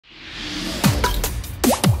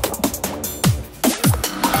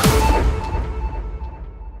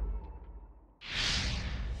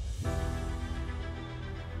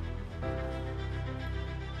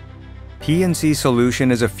PnC Solution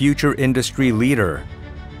is a future industry leader,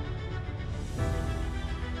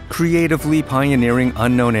 creatively pioneering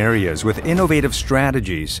unknown areas with innovative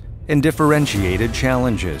strategies and differentiated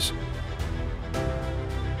challenges.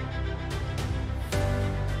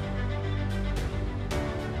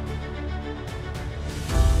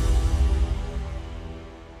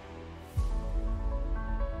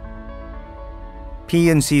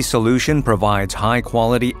 PnC Solution provides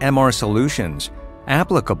high-quality MR solutions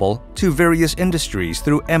applicable to various industries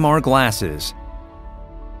through MR glasses.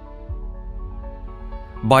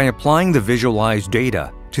 By applying the visualized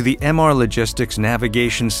data to the MR logistics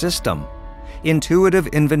navigation system, intuitive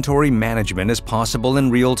inventory management is possible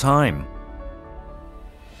in real time.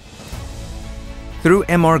 Through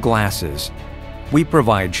MR glasses, we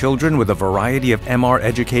provide children with a variety of MR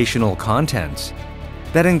educational contents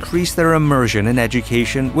that increase their immersion in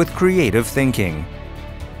education with creative thinking.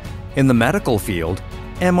 In the medical field,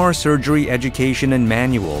 MR surgery education and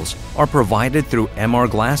manuals are provided through MR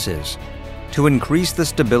glasses to increase the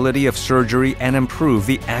stability of surgery and improve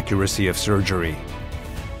the accuracy of surgery.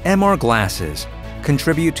 MR glasses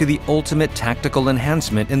contribute to the ultimate tactical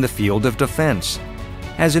enhancement in the field of defense.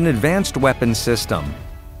 As an advanced weapon system,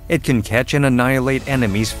 it can catch and annihilate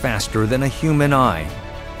enemies faster than a human eye.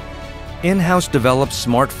 In-house developed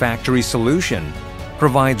Smart Factory Solution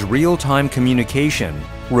provides real-time communication,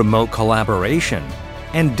 remote collaboration,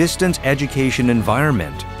 and distance education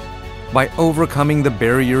environment by overcoming the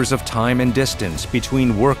barriers of time and distance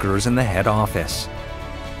between workers and the head office.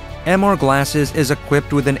 MR Glasses is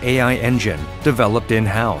equipped with an AI engine developed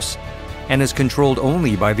in-house and is controlled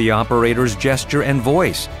only by the operator's gesture and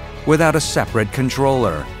voice without a separate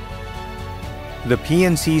controller. The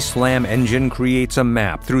PnC SLAM engine creates a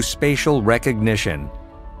map through spatial recognition,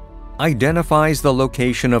 identifies the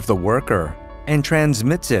location of the worker, and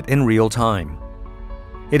transmits it in real time.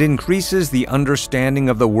 It increases the understanding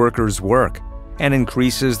of the worker's work and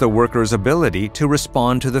increases the worker's ability to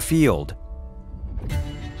respond to the field.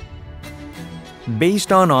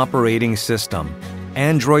 Based on operating system,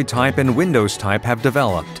 Android type and Windows type have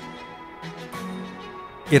developed.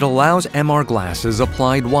 It allows MR glasses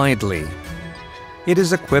applied widely. It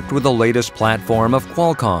is equipped with the latest platform of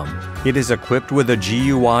Qualcomm. It is equipped with a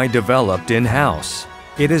GUI developed in-house.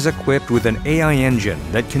 It is equipped with an AI engine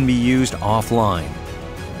that can be used offline.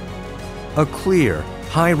 A clear,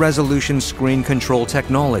 high-resolution screen control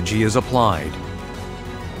technology is applied.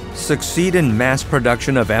 Succeed in mass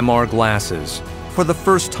production of MR glasses for the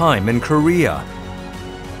first time in Korea.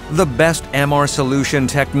 The best MR solution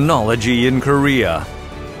technology in Korea.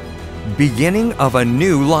 Beginning of a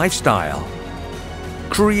new lifestyle.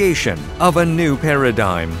 Creation of a new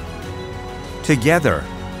paradigm. Together,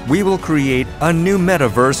 we will create a new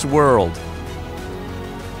metaverse world.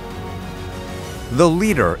 The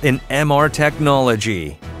leader in MR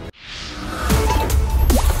technology.